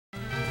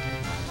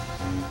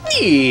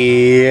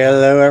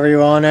Hello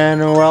everyone and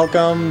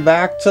welcome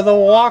back to the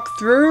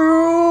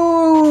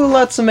walkthrough!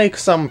 Let's make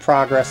some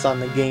progress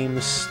on the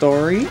game's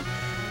story.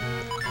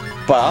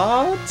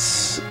 But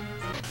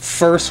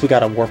first we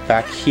gotta warp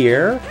back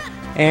here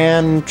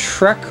and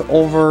trek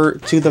over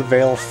to the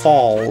Vale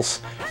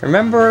Falls.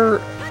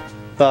 Remember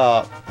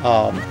the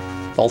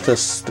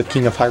Baltus, the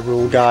King of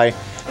Hyrule guy,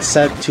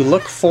 said to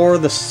look for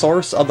the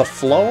source of the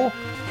flow?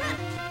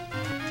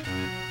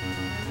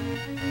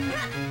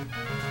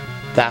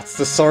 That's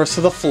the source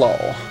of the flow.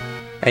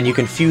 And you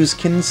can fuse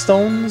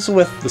Kinstones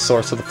with the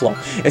source of the flow.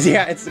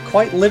 Yeah, it's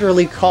quite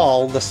literally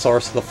called the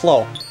source of the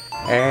flow.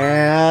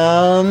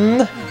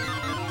 And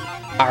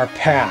our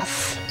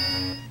path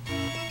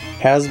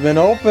has been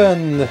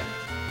opened.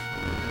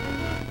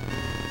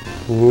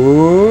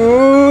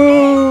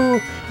 Ooh,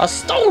 a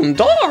stone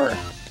door!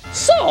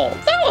 So,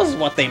 that was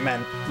what they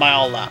meant by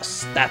all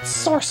that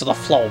source of the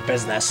flow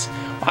business.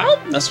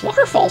 Well, this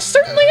waterfall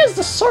certainly is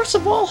the source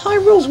of all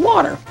Hyrule's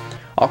water.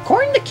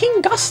 According to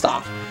King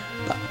Gustav,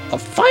 the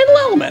final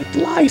element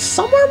lies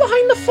somewhere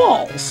behind the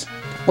falls.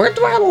 We've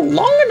dwelled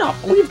long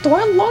enough,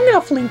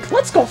 Link.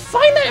 Let's go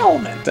find the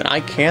element. And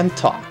I can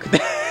talk.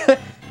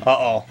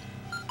 Uh-oh.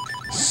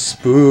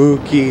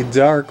 Spooky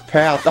dark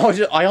path. Oh,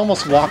 I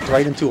almost walked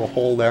right into a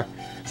hole there,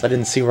 so I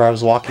didn't see where I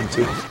was walking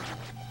to.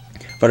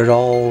 But it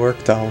all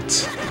worked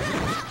out.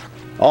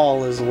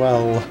 All is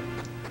well.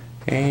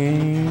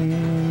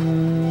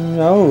 And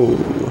oh,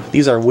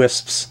 these are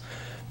wisps.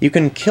 You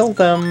can kill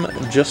them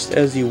just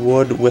as you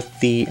would with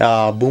the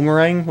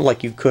boomerang,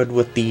 like you could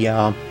with the,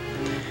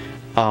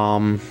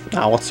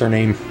 what's their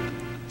name?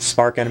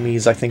 Spark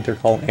enemies, I think they're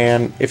called.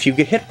 And if you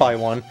get hit by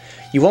one,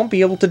 you won't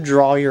be able to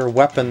draw your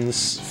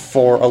weapons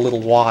for a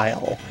little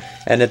while.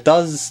 And it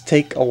does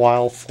take a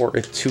while for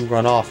it to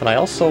run off. And I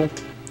also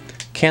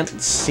can't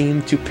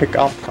seem to pick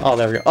up... Oh,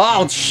 there we go.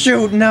 Oh,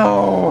 shoot,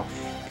 no!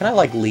 Can I,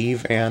 like,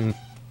 leave and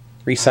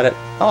reset it?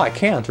 Oh, I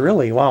can't,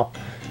 really? Wow.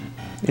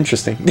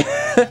 Interesting.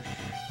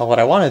 Well, what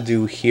I want to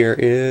do here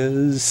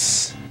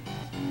is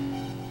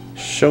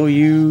show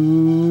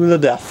you the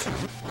death.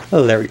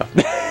 Oh, there we go.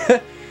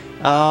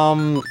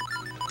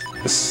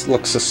 This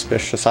looks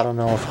suspicious. I don't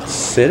know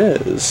if it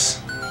is.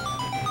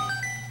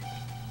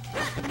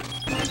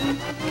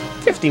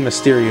 50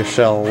 mysterious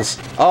shells.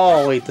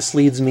 Oh, wait, this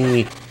leads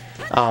me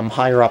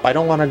higher up. I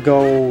don't want to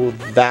go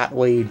that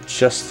way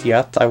just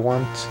yet. I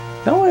want...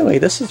 No, wait,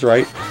 this is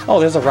right. Oh,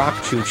 there's a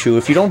rock choo-choo.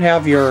 If you don't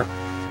have your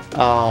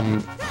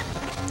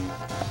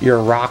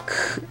rock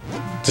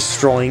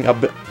destroying oh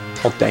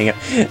dang it,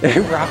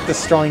 rock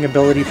destroying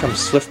ability from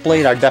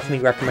Swiftblade, I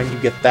definitely recommend you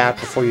get that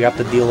before you have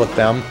to deal with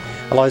them.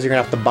 Otherwise you're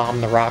gonna have to bomb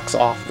the rocks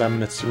off them,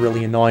 and it's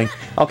really annoying.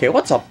 Okay,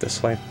 what's up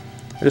this way?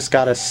 I just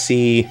gotta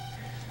see.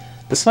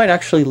 This might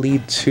actually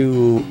lead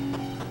to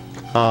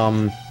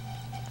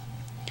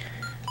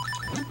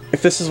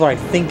if this is what I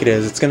think it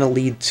is, it's gonna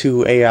lead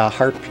to a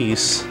heart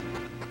piece.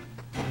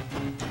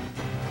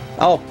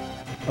 Oh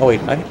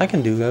wait, I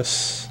can do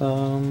this.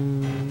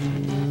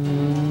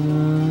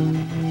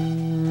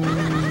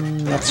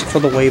 That's for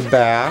the way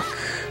back,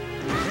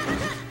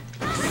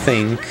 I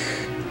think.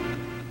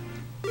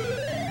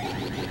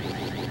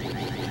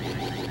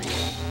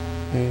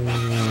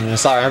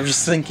 Sorry, I'm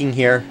just thinking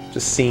here.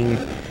 Just seeing...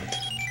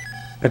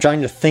 I'm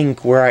trying to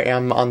think where I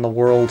am on the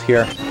world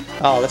here.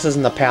 Oh, this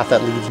isn't the path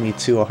that leads me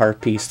to a heart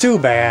piece. Too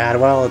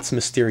bad! Well, it's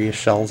mysterious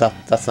shells.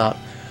 That's not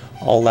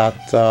all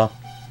that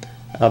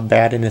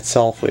bad in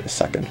itself. Wait a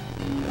second.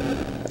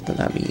 Then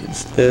that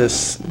means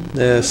this,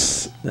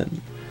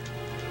 then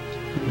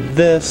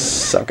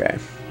this. Okay.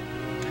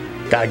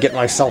 Gotta get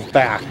myself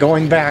back.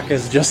 Going back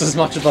is just as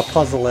much of a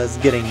puzzle as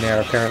getting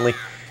there, apparently.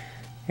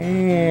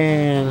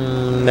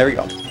 And there we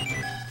go.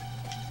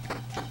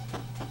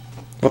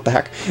 What the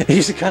heck? It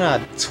usually kind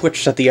of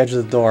twitched at the edge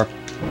of the door.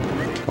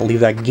 I'll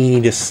leave that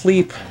Geenie to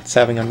sleep. It's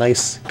having a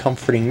nice,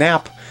 comforting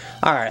nap.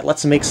 Alright,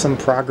 let's make some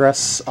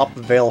progress up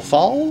Vale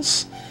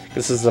Falls.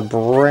 This is a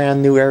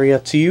brand new area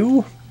to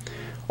you.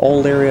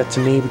 Old area to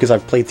me, because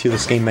I've played through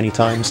this game many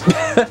times.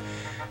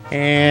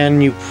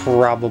 And you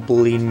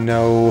probably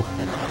know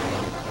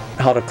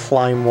how to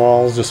climb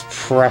walls, just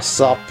press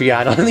up. Yeah,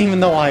 I don't even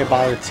know why I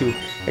bothered to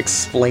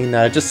explain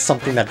that. It's just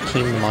something that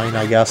came to mind,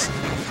 I guess.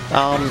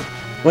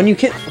 When you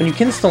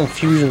Kinstone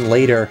Fusion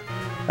later,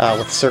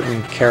 with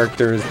certain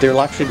characters, there'll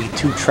actually be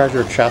 2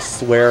 treasure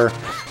chests where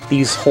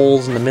these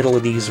holes in the middle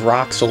of these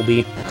rocks will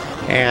be.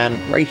 And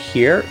right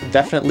here,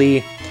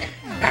 definitely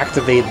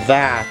activate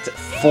that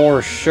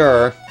for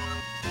sure.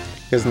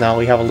 Because now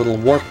we have a little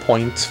warp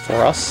point for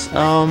us.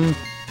 I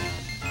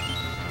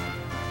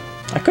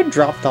could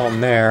drop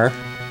down there.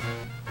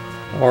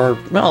 Or,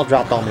 well, I'll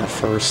drop down there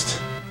first.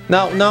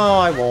 No,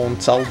 I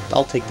won't.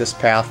 I'll take this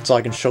path so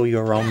I can show you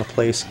around the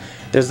place.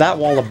 There's that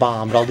wall of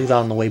bomb, but I'll do that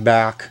on the way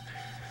back.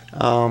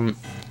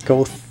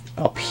 Go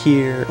up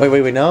here.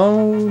 Wait,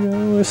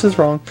 no, this is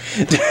wrong.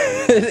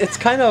 It's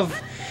kind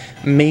of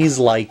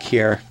maze-like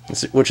here,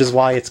 which is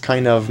why it's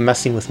kind of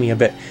messing with me a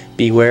bit.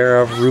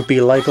 Beware of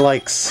rupee-like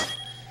likes.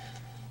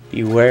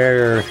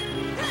 Beware.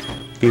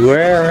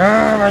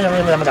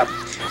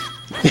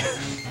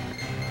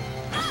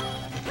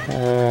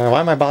 Why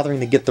am I bothering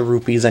to get the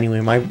rupees anyway?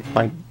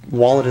 My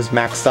wallet is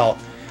maxed out.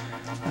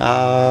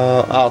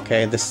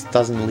 Okay, this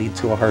doesn't lead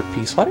to a heart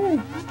piece. Why did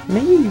I...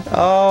 Maybe...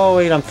 Oh,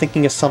 wait, I'm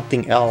thinking of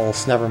something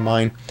else. Never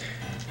mind.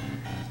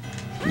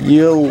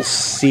 You'll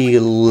see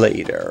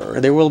later.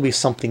 There will be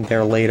something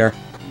there later.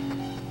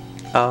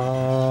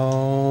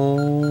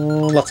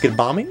 Let's get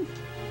bombing.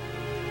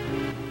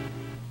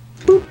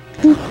 Boop,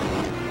 boop.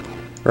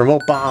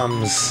 Remote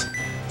bombs.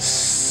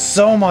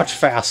 So much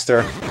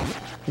faster.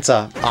 It's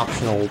a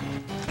optional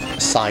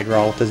side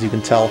route, as you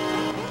can tell.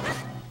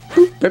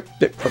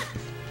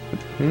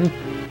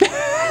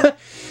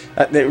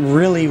 It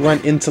really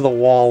went into the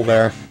wall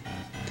there.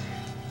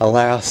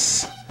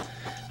 Alas,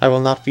 I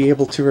will not be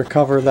able to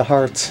recover the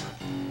heart.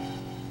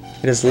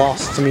 It is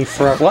lost to me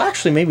forever. Well,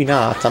 actually, maybe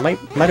not. I might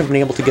have been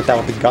able to get that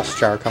with the Gust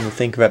Jar, come to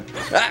think of it.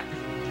 Ah!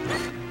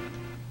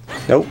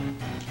 Nope.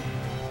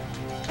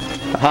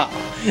 Aha!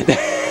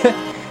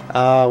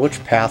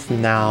 Which path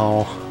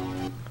now?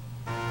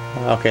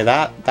 Okay,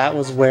 that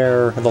was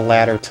where the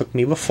ladder took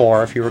me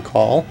before, if you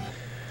recall.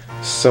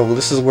 So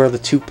this is where the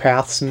two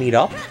paths meet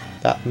up.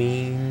 That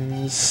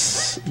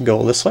means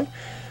go this way.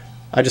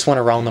 I just went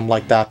around them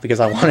like that because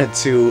I wanted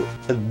to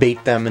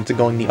bait them into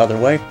going the other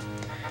way.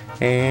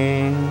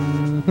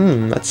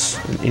 And that's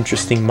an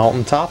interesting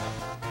mountaintop.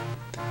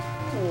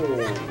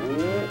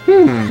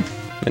 An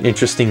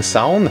interesting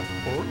sound.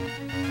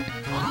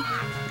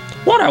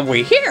 What have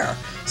we here?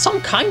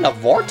 Some kind of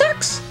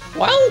vortex?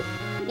 Well,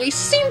 we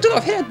seem to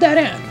have hit that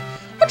end.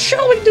 What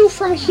shall we do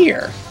from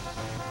here?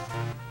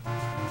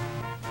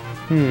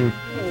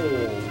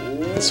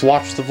 Let's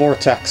watch the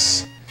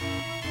vortex.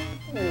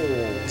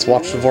 Let's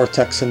watch the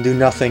vortex and do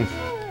nothing.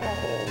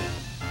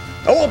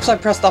 Oh, oops, I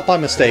pressed up by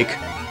mistake.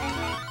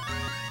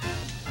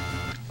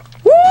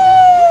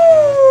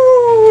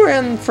 Woo!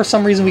 And for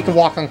some reason we can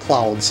walk on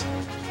clouds.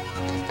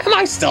 Am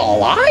I still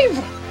alive?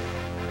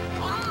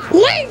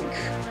 Link!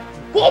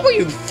 What were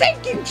you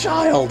thinking,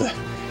 child?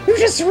 You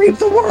just reaped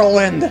the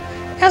whirlwind.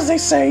 As they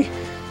say,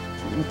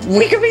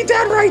 we could be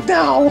dead right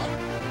now.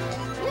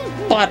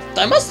 But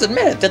I must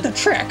admit it did the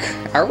trick.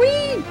 Are we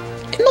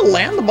in the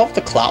land above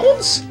the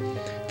clouds?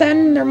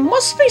 Then there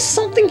must be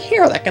something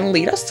here that can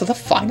lead us to the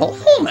final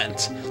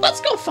element.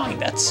 Let's go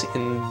find it.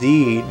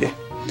 Indeed.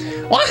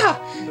 Wow,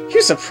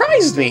 you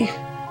surprised me.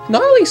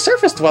 Normally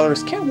surface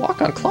dwellers can't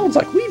walk on clouds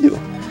like we do.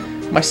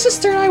 My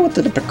sister and I went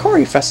to the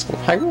PkGam festival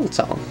in Hyrule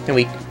Town, and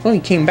when we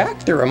came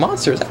back, there were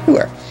monsters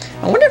everywhere.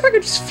 I wonder if I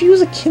could just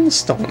fuse a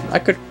Kinstone. I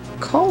could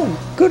call a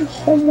good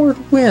homeward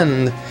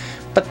wind.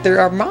 But there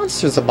are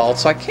monsters about,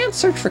 so I can't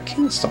search for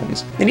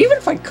Kinstones. And even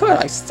if I could,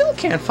 I still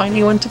can't find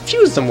anyone to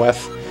fuse them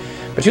with.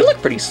 But you look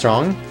pretty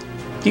strong.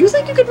 Do you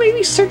think you could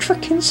maybe search for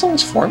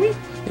Kinstones for me?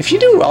 If you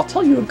do, I'll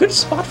tell you a good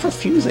spot for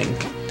fusing.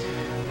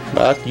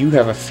 But you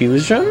have a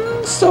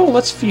fusion, so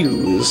let's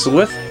fuse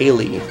with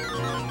Haley.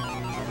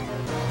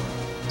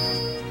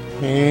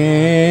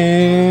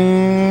 And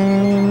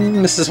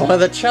this is one of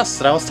the chests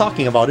that I was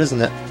talking about,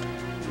 isn't it?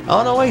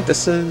 Oh no, wait,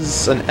 this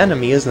is an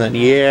enemy, isn't it?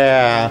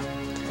 Yeah.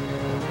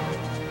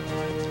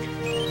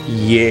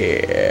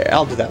 Yeah,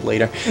 I'll do that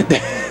later.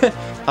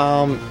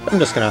 I'm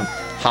just gonna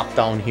hop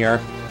down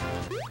here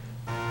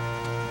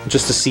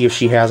just to see if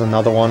she has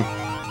another one.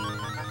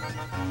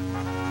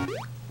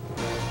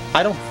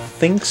 I don't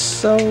think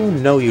so.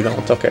 No, you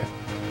don't. Okay.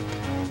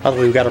 By the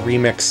way, we got a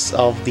remix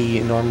of the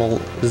normal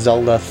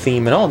Zelda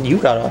theme, and oh, you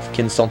got a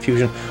Kinstone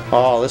fusion.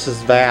 Oh, this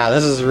is bad.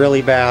 This is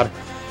really bad.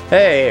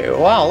 Hey,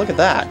 wow, look at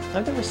that.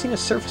 I've never seen a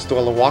surface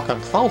dweller walk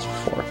on clouds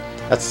before.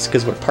 That's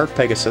because we're part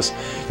Pegasus.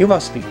 You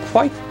must be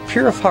quite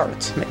pure of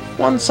heart. Maybe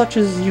one such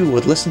as you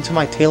would listen to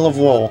my tale of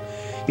woe.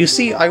 You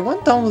see, I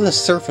went down to the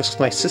surface with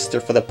my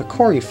sister for the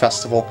PkGam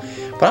festival,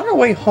 but on our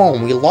way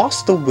home, we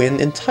lost the wind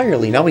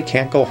entirely. Now we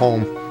can't go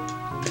home.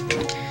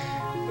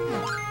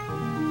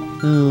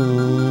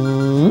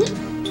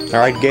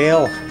 Alright,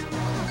 Gale.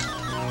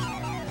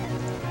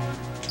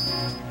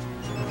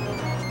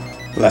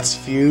 Let's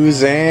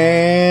fuse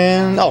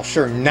and... Oh,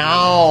 sure,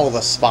 now the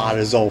spot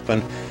is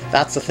open.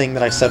 That's the thing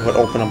that I said would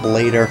open up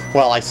later.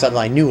 Well, I said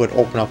I knew it would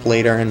open up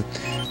later, and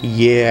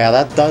yeah,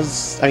 that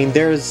does... I mean,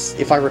 there's,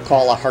 if I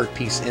recall, a heart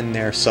piece in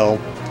there, so...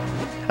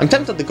 I'm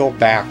tempted to go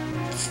back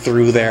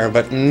through there,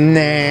 but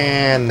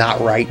nah, not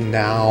right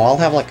now. I'll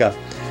have like a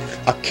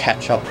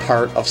catch-up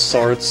part of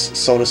sorts,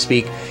 so to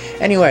speak.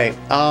 Anyway,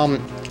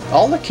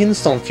 all the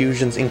Kinstone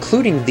fusions,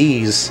 including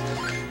these,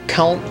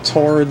 count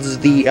towards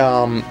the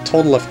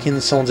total of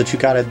Kinstones that you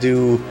gotta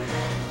do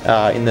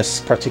in this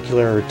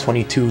particular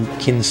 22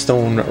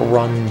 Kinstone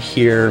run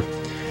here,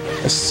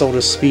 so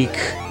to speak.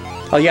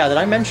 Oh yeah, did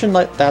I mention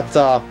that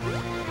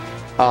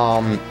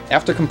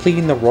after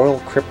completing the Royal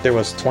Crypt there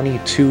was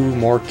 22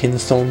 more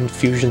Kinstone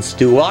fusions to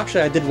do? Well,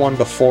 actually I did one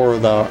before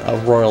the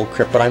Royal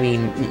Crypt, but I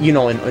mean, you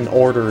know, in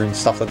order and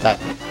stuff like that.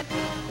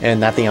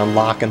 And that they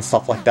unlock and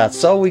stuff like that.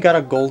 So we got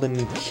a golden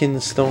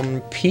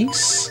Kinstone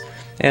piece,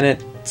 and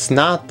it's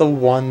not the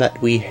one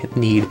that we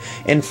need.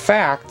 In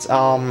fact,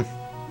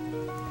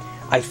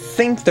 I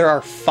think there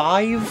are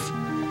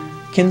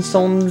 5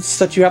 Kinstones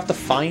that you have to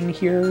find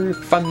here,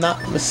 if I'm not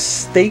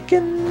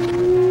mistaken.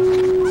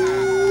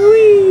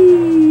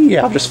 Whee!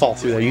 Yeah, I'll just fall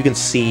through there. You can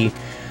see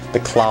the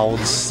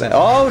clouds.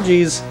 Oh,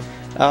 geez.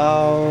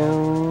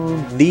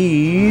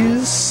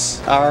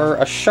 These are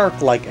a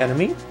shark-like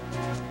enemy.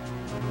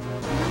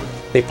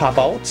 They pop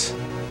out.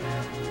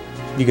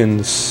 You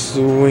can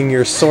swing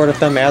your sword at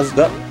them as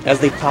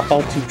they pop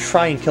out to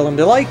try and kill them.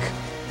 They're like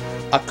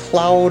a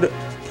cloud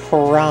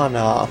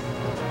piranha.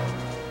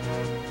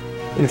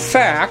 In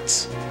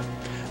fact,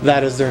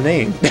 that is their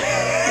name.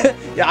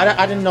 Yeah,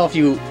 I didn't know if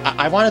you.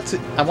 I wanted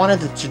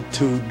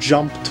to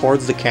jump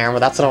towards the camera.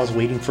 That's what I was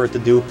waiting for it to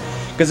do.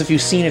 Because if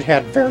you've seen, it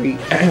had very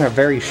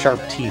very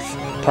sharp teeth.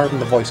 Pardon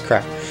the voice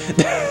crack.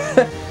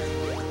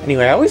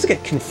 Anyway, I always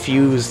get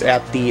confused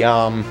at the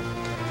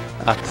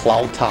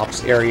Cloud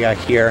Tops area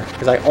here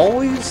because I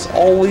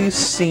always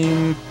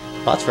seem.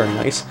 Well, that's very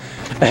nice.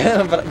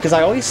 But because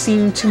I always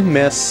seem to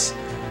miss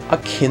a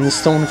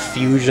Kinstone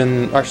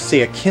fusion, or I should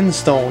say a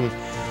Kinstone,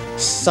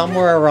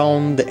 somewhere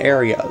around the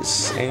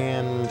areas.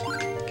 And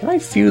can I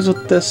fuse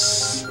with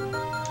this?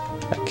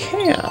 I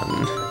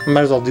can.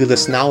 Might as well do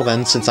this now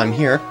then, since I'm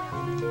here.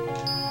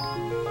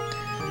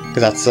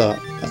 Because that's a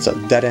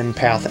dead-end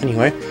path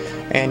anyway.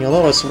 And you'll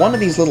notice one of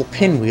these little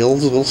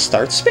pinwheels will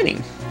start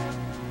spinning.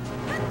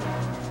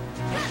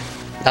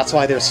 That's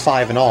why there's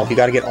 5 in all. You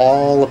gotta get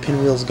all the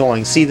pinwheels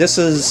going. See, this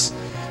is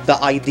the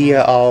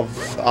idea of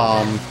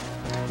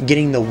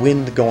getting the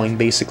wind going,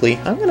 basically.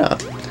 I'm gonna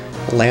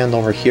land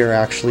over here,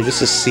 actually, just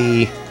to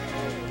see.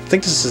 I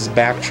think this is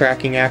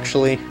backtracking,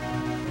 actually.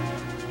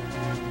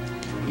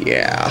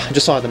 Yeah, I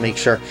just wanted to make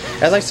sure.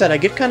 As I said, I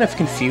get kind of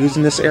confused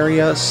in this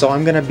area, so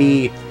I'm gonna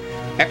be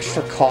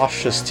extra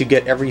cautious to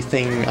get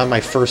everything on my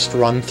first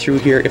run through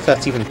here, if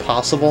that's even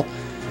possible.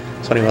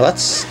 So anyway,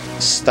 let's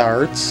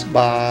start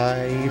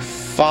by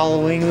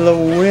following the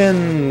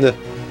wind.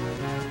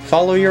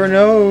 Follow your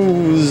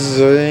nose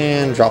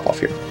and drop off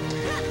here.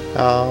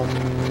 I'll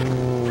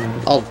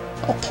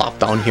plop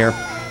down here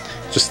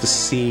just to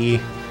see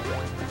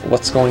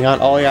what's going on.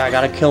 Oh yeah, I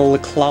gotta kill the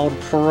cloud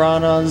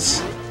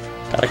piranhas.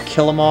 Gotta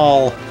kill them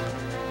all.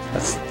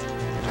 That's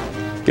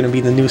gonna be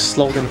the new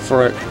slogan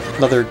for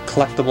another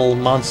collectible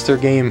monster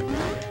game.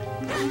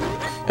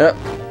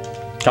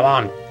 Come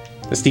on.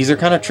 These are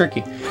kind of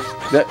tricky.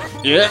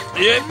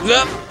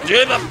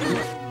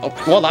 Oh,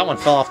 well, that one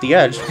fell off the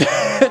edge.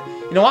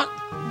 You know what?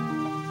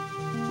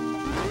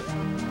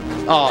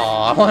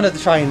 Oh, I wanted to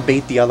try and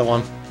bait the other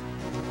one.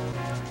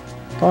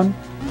 Come on,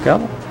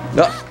 go.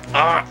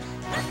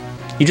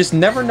 You just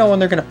never know when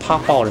they're gonna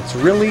pop out. It's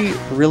really,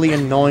 really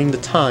annoying the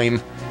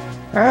time.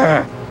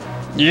 Yeah,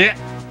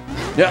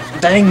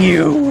 dang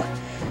you!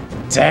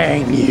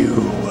 Dang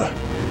you!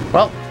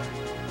 Well,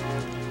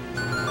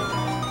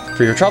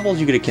 for your troubles,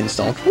 you get a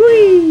Kinstone.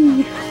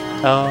 Whee!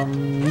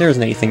 There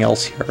isn't anything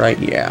else here, right?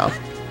 Yeah.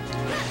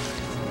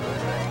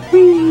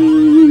 Whee!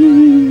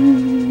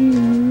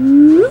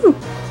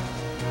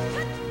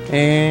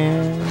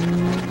 And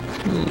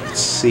let's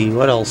see,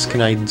 what else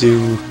can I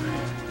do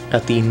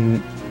at the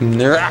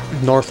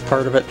north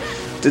part of it?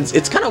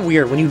 It's kind of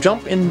weird. When you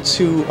jump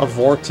into a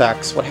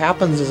vortex, what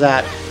happens is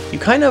that you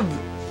kind of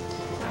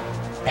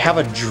have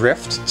a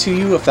drift to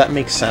you, if that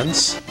makes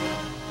sense.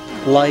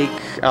 Like,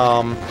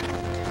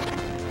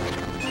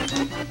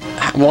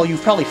 well,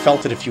 you've probably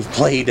felt it if you've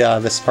played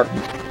this part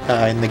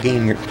in the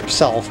game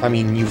yourself. I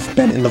mean, you've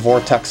been in the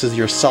vortexes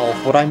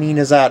yourself. What I mean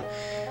is that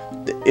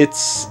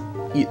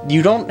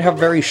you don't have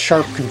very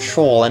sharp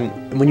control, and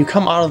when you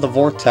come out of the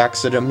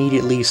vortex, it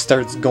immediately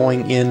starts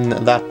going in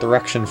that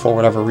direction for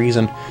whatever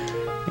reason.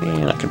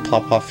 And I can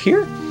plop off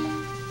here.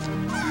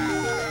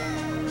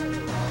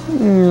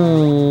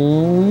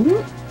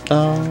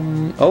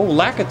 Oh,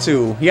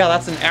 Lakitu! Yeah,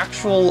 that's an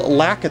actual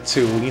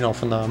Lakitu, you know,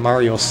 from the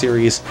Mario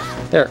series.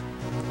 There.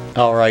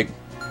 Alright.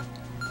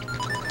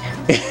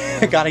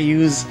 Gotta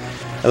use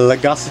the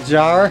Gust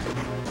Jar.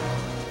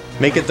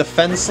 Make it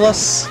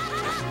defenseless.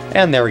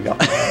 And there we go.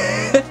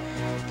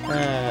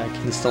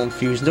 Kinstone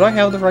Fusion. Do I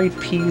have the right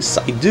piece?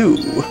 I do.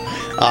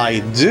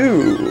 I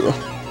do.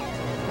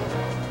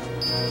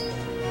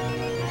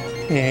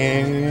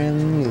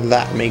 And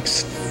that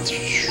makes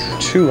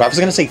 2. I was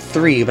gonna say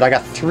 3, but I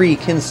got 3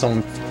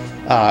 Kinstones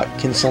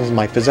in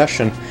my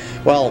possession.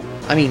 Well,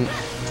 I mean,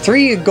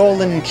 3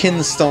 golden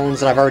Kinstones,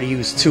 and I've already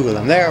used 2 of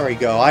them. There we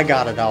go. I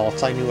got it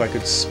out. I knew I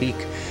could speak.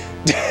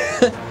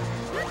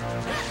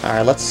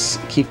 Alright, let's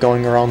keep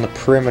going around the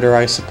perimeter,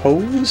 I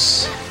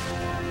suppose.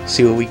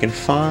 See what we can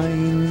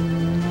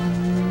find.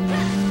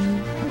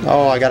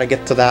 Oh, I gotta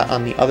get to that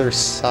on the other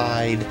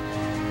side.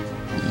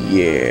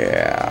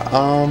 Yeah,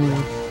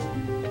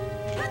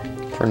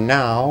 for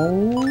now...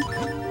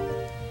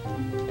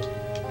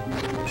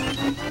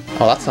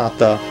 Oh, that's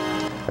not a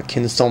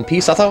Kinstone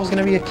piece. I thought it was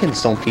gonna be a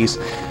Kinstone piece.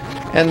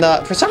 And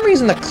for some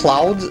reason the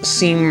clouds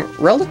seem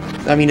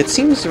it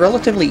seems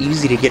relatively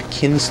easy to get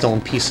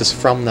Kinstone pieces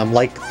from them,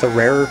 like the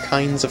rarer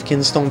kinds of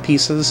Kinstone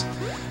pieces.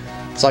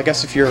 So I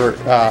guess if you're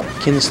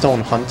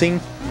Kinstone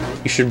hunting,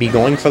 you should be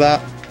going for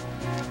that.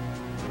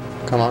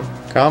 Come on,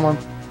 come on.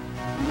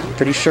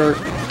 Pretty sure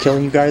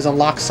killing you guys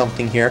unlocks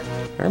something here.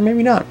 Or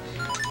maybe not.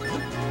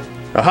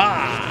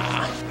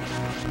 Aha!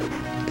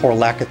 Poor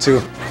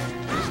Lakitu.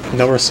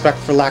 No respect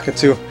for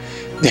Lakitu.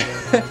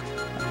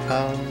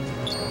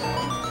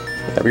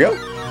 There we go.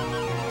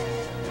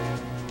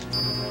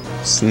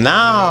 So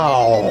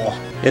now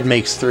it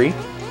makes 3.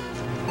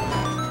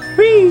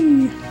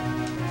 Whee!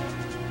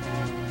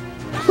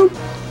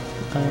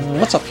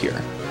 What's up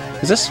here?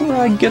 Is this where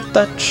I get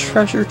that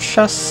treasure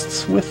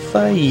chest with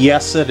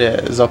yes it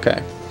is,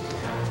 okay.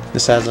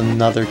 This has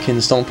another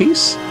Kinstone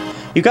piece.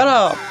 You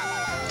gotta,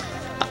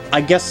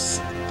 I guess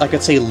I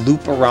could say,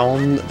 loop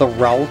around the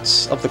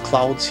routes of the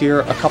clouds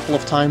here a couple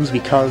of times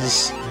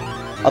because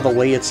of the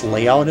way its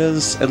layout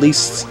is. At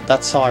least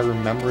that's how I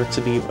remember it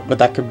to be, but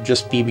that could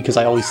just be because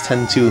I always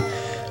tend to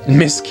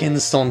miss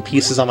Kinstone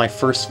pieces on my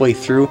first way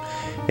through.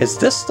 Is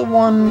this the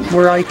one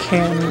where I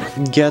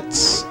can get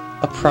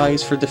a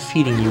prize for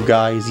defeating you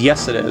guys?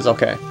 Yes it is,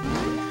 okay.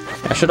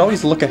 I should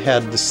always look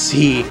ahead to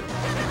see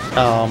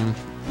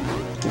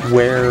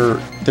where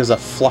there's a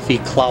fluffy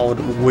cloud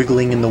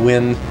wiggling in the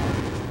wind.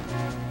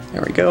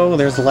 There we go,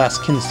 there's the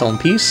last Kinstone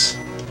piece.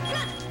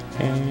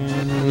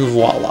 And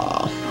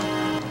voila.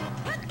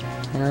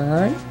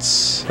 Alright,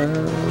 just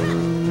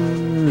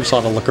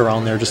ought to look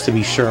around there just to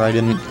be sure I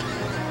didn't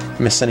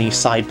miss any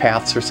side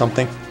paths or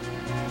something.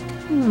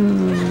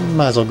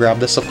 Might as well grab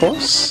this, of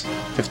course.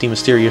 50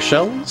 mysterious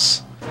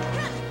shells.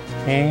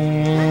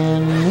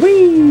 And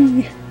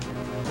whee!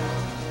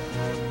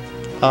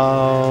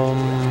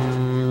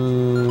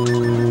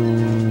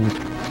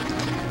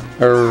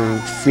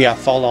 Yeah,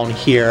 fall down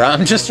here.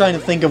 I'm just trying to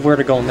think of where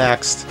to go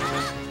next.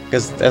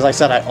 Because, as I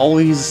said, I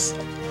always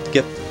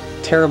get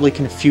terribly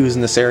confused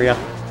in this area.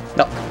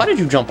 Now, why did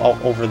you jump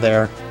out over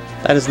there?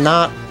 That is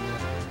not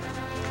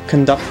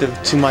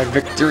conducive to my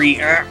victory.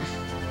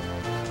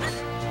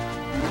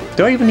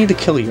 Do I even need to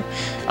kill you?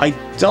 I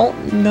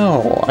don't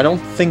know. I don't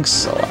think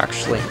so,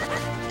 actually.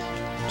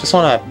 Just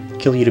want to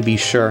kill you to be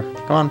sure.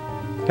 Come on.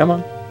 Come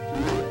on.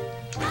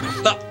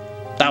 Ah,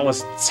 that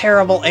was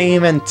terrible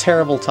aim and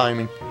terrible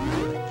timing.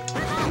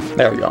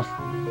 There we go.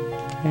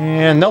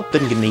 And nope,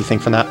 didn't get anything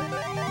from that.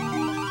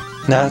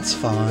 That's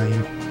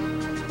fine.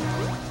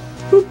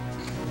 Boop.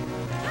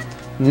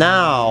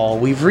 Now,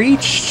 we've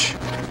reached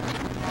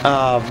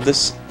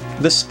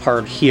this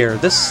part here.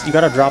 This, you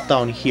gotta drop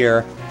down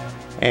here.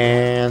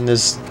 And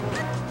there's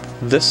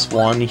this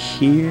one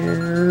here.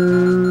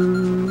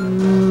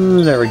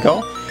 There we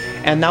go.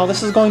 And now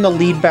this is going to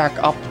lead back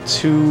up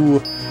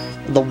to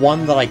the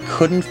one that I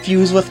couldn't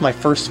fuse with my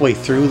first way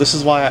through. This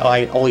is why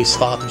I always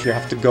thought that you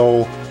have to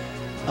go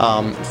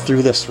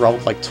through this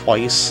route like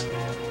twice.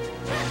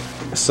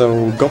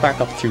 So go back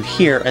up through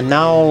here, and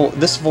now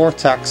this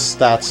vortex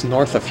that's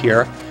north of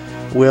here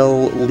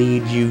will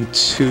lead you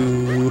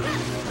to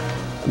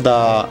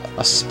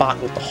a spot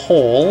with the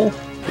hole,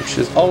 which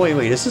is... oh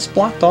wait, is this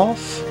blocked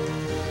off?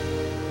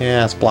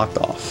 Yeah, it's blocked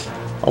off.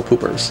 Oh,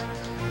 poopers.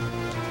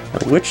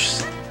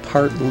 Which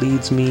part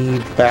leads me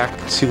back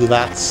to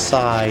that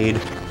side?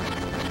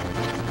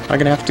 I'm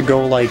gonna have to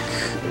go like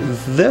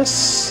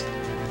this?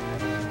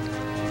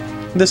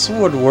 This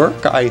would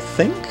work, I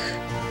think.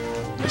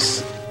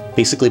 Just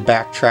basically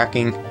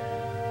backtracking.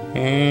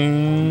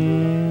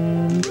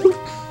 And...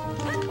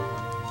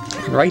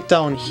 right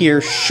down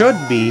here should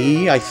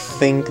be, I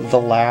think, the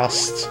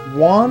last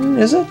one,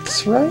 is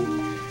it? Right?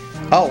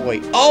 Oh,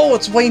 wait. Oh,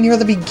 it's way near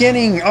the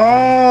beginning!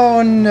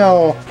 Oh,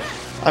 no!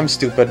 I'm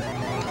stupid.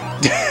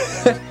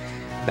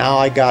 Now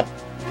I got...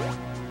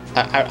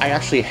 I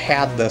actually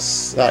had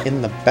this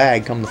in the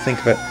bag, come to think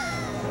of it.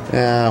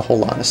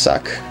 Hold on a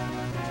sec.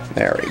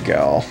 There we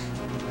go.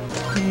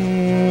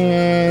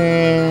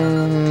 And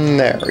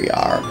there we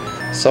are.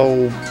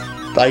 So,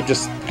 I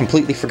just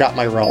completely forgot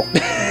my route.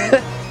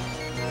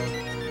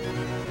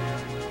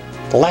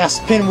 The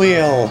last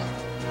pinwheel!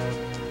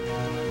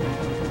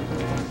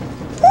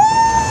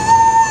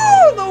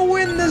 Woo! The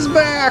wind is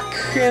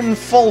back in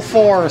full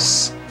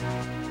force!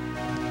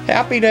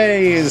 Happy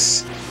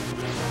days!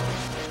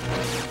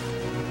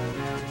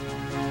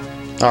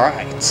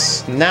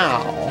 Alright,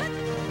 now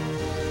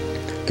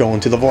go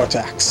into the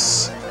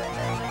vortex.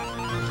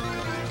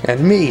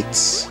 And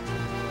meet...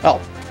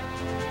 oh.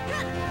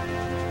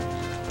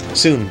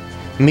 Soon,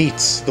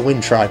 meet the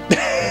Wind Tribe.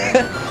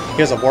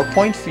 Here's a warp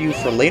point for you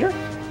for later.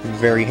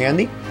 Very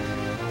handy.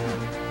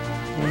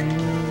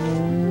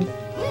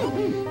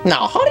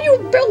 Now, how do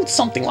you build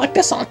something like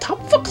this on top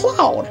of a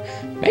cloud?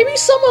 Maybe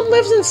someone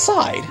lives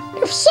inside.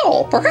 If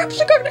so, perhaps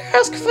you could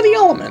ask for the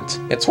element.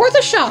 It's worth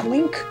a shot,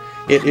 Link.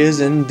 It is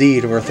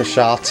indeed worth a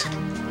shot.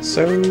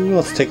 So,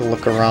 let's take a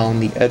look around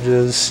the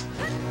edges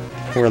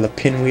where the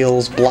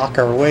pinwheels block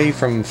our way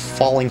from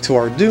falling to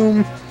our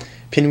doom.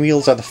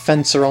 Pinwheels are the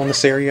fence around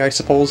this area, I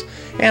suppose,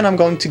 and I'm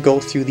going to go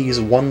through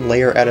these one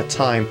layer at a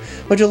time.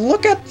 Would you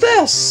look at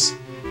this?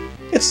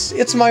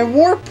 It's my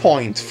warp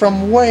point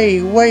from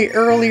way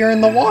earlier in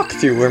the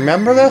walkthrough.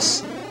 Remember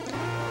this?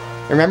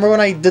 Remember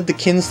when I did the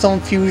Kinstone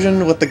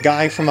fusion with the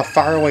guy from a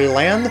faraway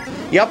land?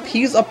 Yep,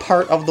 he's a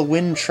part of the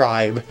Wind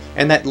Tribe,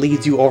 and that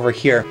leads you over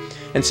here.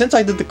 And since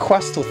I did the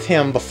quest with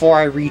him before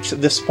I reach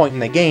this point in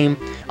the game,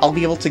 I'll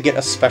be able to get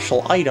a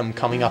special item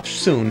coming up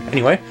soon.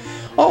 Anyway,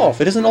 oh,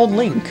 if it isn't old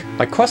Link,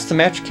 my quest to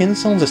match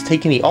Kinstones has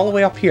taken me all the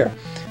way up here.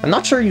 I'm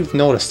not sure you've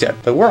noticed yet,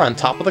 but we're on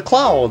top of the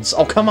clouds.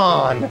 Oh, come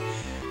on!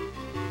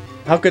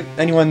 How could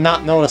anyone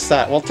not notice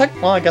that? Well,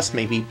 I guess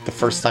maybe the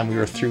first time we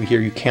were through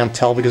here you can't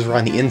tell because we're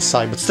on the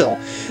inside, but still.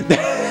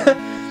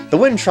 The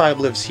Wind Tribe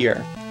lives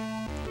here.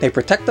 They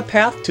protect the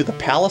path to the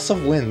Palace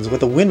of Winds, where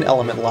the wind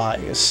element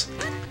lies.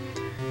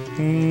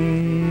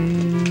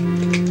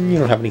 You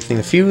don't have anything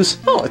to fuse.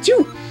 Oh, it's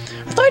you!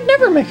 I thought I'd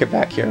never make it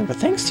back here, but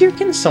thanks to your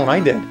Kinstone, I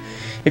did.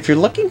 If you're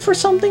looking for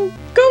something,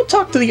 go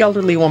talk to the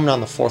elderly woman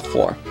on the 4th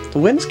floor. The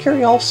winds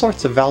carry all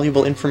sorts of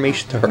valuable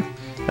information to her.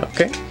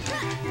 Okay.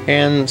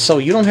 And so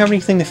you don't have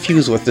anything to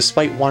fuse with,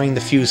 despite wanting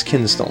to fuse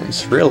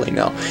Kinstones. Really,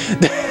 no.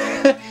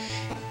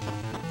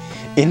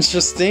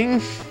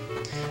 Interesting.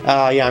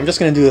 Yeah, I'm just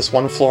going to do this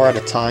one floor at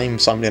a time,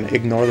 so I'm going to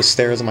ignore the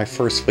stairs on my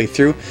first way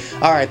through.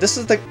 Alright, this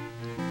is the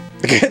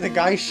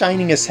guy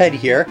shining his head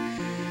here.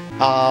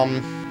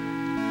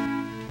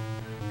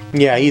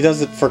 Yeah, he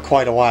does it for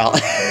quite a while.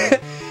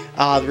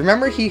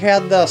 Remember he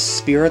had the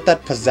spirit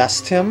that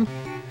possessed him?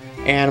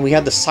 And we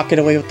had to suck it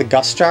away with the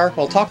gust jar?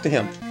 Well, talk to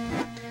him.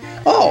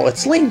 Oh,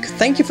 it's Link!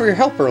 Thank you for your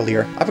help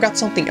earlier. I've got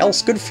something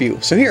else good for you,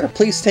 so here,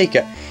 please take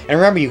it. And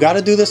remember, you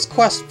gotta do this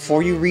quest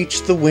before you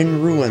reach the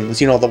Wind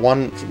Ruins. You know, the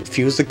one,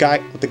 fuse the guy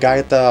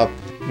at the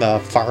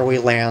faraway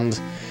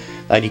land,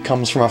 that he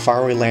comes from a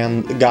faraway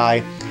land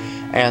guy.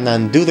 And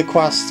then do the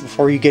quest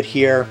before you get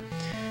here.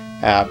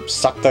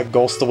 Suck the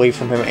ghost away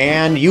from him,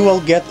 and you will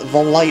get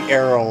the light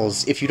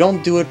arrows. If you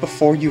don't do it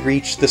before you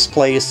reach this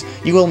place,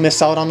 you will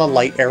miss out on the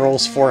light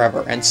arrows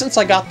forever. And since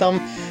I got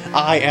them,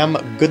 I am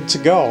good to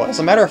go. As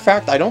a matter of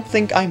fact, I don't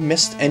think I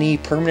missed any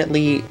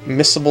permanently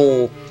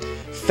missable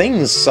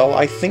things, so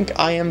I think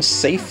I am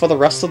safe for the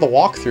rest of the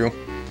walkthrough.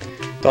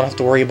 Don't have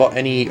to worry about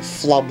any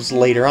flubs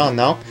later on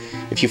now.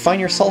 If you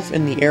find yourself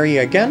in the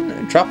area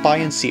again, drop by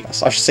and see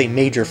us. I should say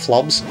major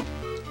flubs.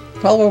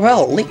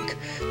 Well, Link.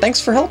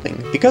 Thanks for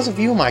helping. Because of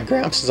you, my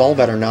Gramps is all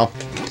better now.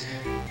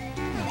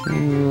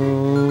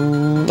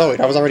 Oh wait,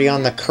 I was already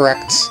on the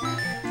correct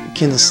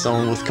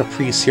Kinstone with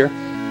Caprice here.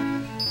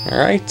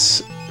 Alright,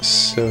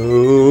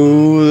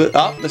 so...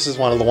 Oh, this is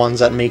one of the ones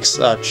that makes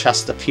a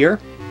chest appear.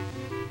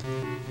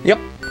 Yep,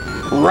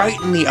 right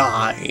in the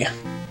eye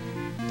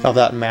of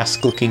that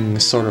mask-looking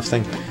sort of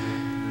thing.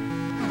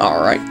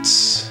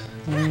 Alright.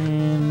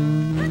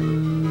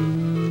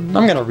 I'm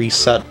gonna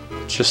reset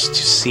just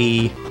to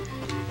see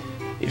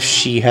if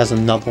she has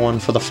another one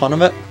for the fun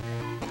of it.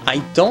 I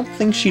don't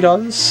think she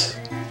does.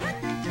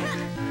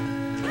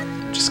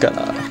 Just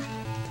gotta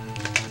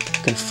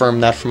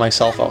confirm that for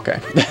myself. Okay.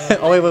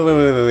 Oh,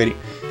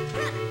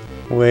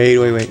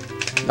 wait.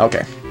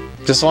 Okay.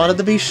 Just wanted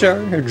to be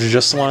sure.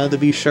 Just wanted to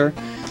be sure.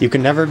 You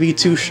can never be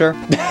too sure.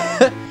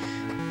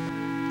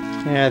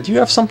 Yeah, do you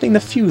have something to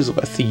fuse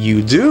with?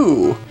 You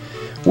do!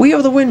 We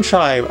of the Wind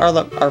Tribe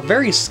are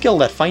very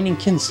skilled at finding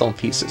Kinstone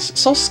pieces.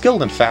 So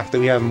skilled, in fact, that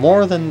we have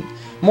more of them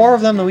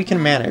than we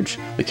can manage.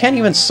 We can't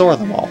even store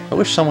them all. I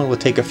wish someone would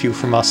take a few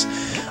from us.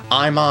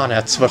 I'm on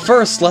it. But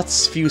first,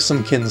 let's fuse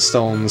some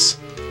Kinstones.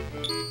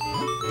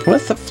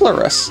 With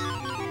Floris.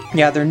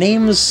 Yeah, their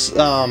names,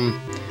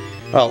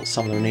 well,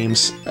 some of their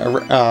names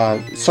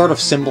sort of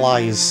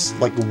symbolize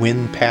like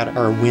wind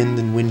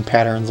and wind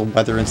patterns and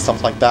weather and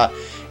stuff like that.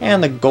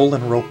 And the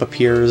golden rope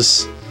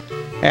appears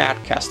at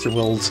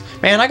Casterwilds.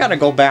 Man, I gotta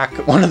go back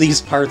one of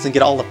these parts and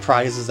get all the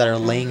prizes that are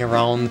laying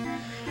around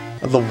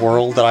the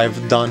world that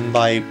I've done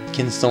by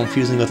Kinstone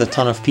fusing with a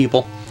ton of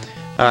people.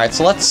 Alright,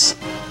 so let's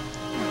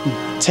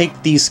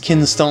take these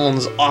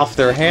Kinstones off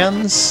their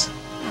hands.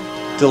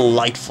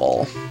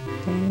 Delightful.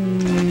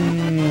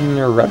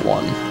 A red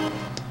one.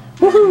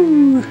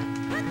 Woohoo!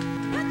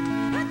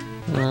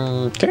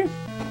 Okay.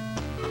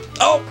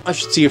 Oh, I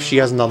should see if she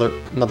has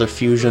another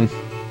fusion.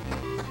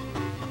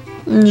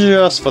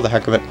 Just for the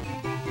heck of it.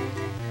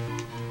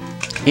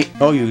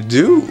 Oh, you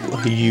do?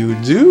 You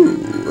do?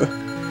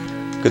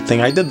 Good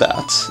thing I did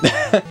that.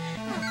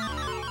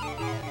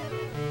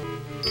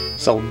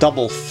 So,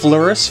 double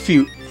Flourish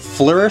Fusion.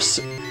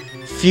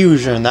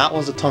 That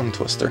was a tongue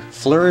twister.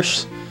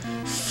 Flourish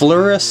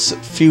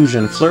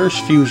Fusion.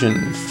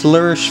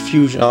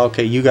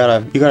 Okay, you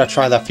gotta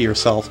try that for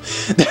yourself.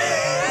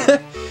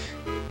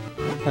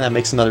 And that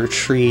makes another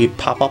tree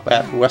pop up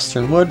at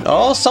Western Wood.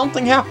 Oh,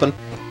 something happened.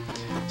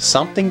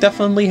 Something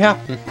definitely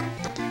happened.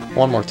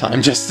 One more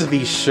time, just to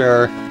be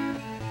sure.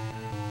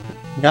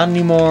 Got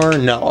any more?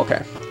 No,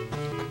 okay.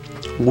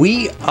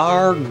 We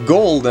are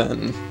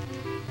golden.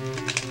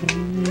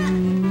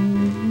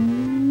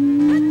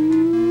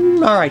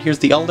 Alright, here's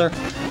the Elder.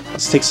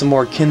 Let's take some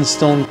more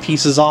Kinstone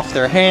pieces off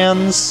their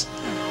hands.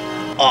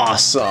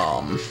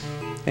 Awesome.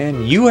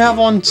 And you have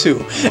one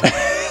too.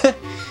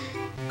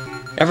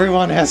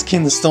 Everyone has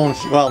Kinstone.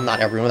 Well, not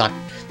everyone.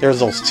 There's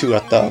those two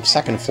at the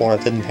second floor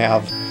that didn't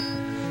have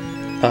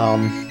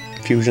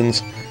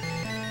fusions.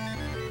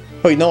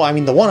 Wait, no, I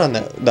mean the one on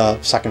the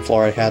second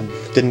floor I had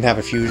didn't have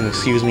a fusion,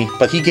 excuse me.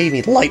 But he gave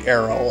me light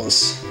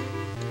arrows.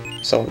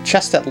 So,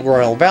 chest at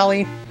Royal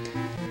Valley.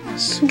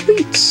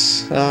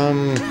 Sweet!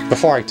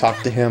 Before I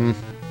talk to him,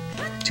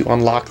 to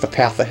unlock the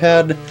path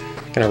ahead,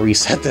 I'm gonna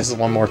reset this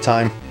one more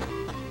time.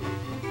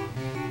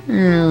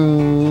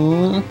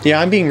 Yeah,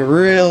 I'm being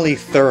really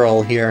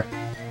thorough here.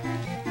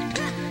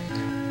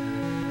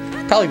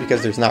 Probably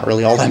because there's not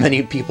really all that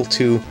many people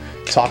to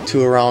talk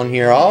to around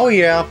here. Oh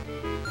yeah.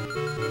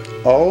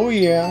 Oh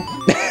yeah.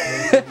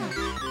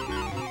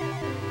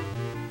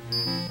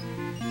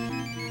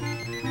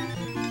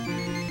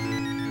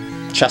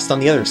 Chest on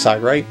the other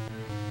side, right?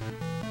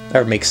 That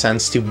would make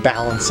sense to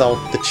balance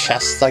out the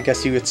chests, I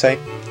guess you could say.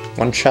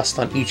 One chest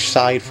on each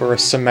side for a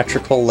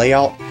symmetrical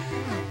layout.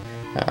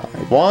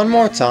 Alright, one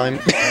more time.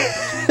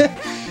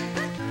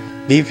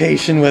 Be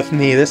patient with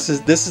me. This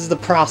is the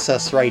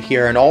process right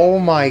here, and oh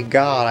my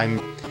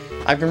god,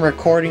 I've been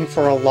recording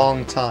for a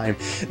long time.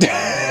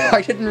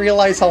 I didn't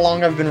realize how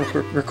long I've been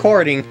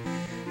recording.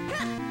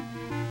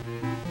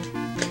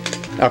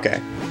 Okay,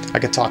 I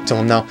can talk to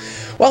him now.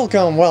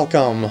 Welcome,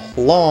 welcome.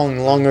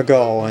 Long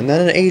ago, and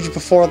then an age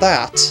before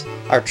that,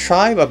 our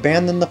tribe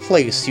abandoned the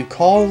place you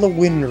call the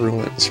Wind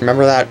Ruins.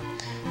 Remember that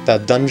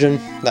dungeon?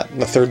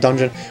 The third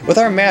dungeon? With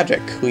our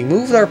magic, we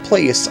moved our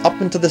place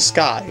up into the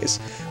skies.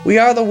 We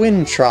are the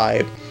Wind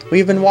Tribe. We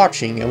have been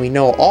watching, and we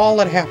know all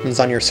that happens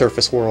on your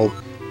surface world.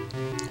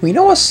 We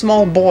know a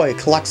small boy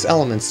collects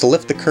elements to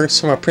lift the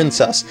curse from a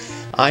princess.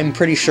 I'm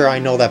pretty sure I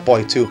know that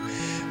boy too.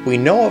 We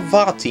know of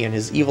Vati and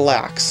his evil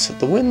acts.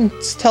 The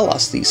winds tell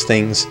us these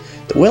things.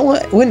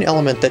 The wind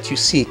element that you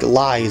seek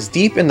lies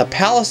deep in the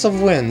Palace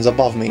of Winds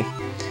above me.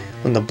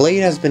 When the blade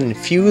has been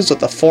infused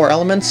with the 4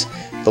 elements,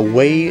 the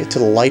way to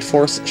the light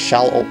force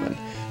shall open.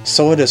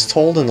 So it is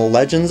told in the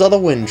legends of the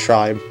Wind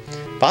Tribe.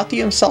 Vati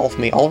himself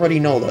may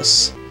already know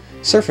this.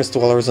 Surface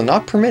dwellers are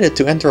not permitted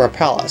to enter our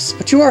palace,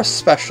 but you are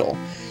special.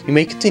 You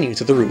may continue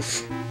to the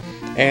roof.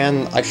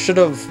 And I should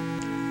have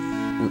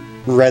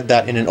read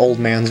that in an old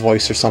man's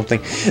voice or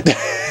something.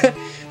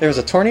 There's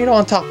a tornado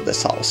on top of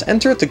this house.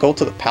 Enter it to go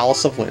to the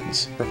Palace of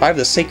Winds. Revive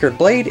the sacred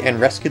blade and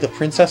rescue the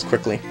princess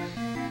quickly.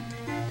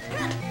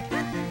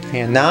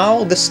 And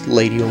now this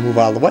lady will move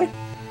out of the way.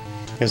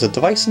 There's a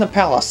device in the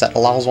palace that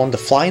allows one to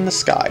fly in the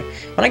sky.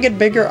 When I get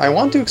bigger, I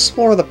want to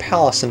explore the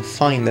palace and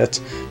find it.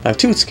 I'm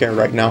too scared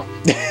right now.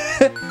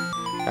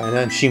 And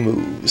then she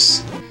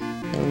moves.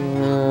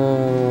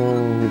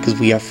 Because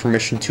we have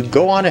permission to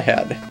go on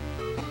ahead.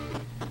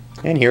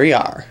 And here we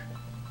are.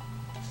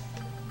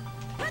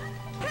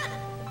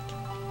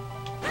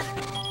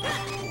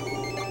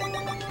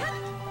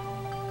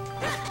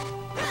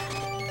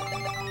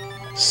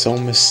 So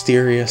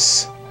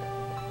mysterious.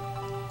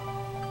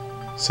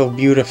 So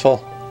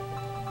beautiful.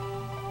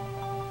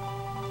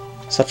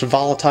 Such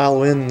volatile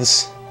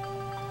winds.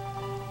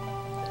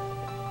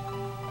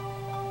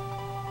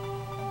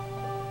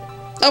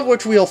 Of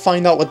which we'll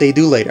find out what they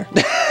do later.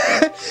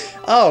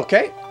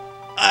 Okay.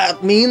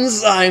 That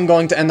means I'm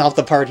going to end off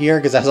the part here,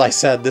 because as I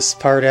said, this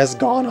part has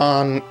gone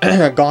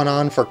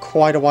on for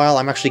quite a while.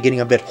 I'm actually getting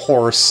a bit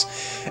hoarse.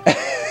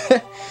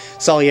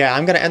 So yeah,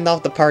 I'm going to end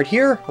off the part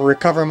here,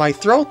 recover my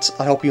throat.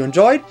 I hope you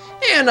enjoyed,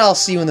 and I'll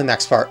see you in the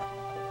next part.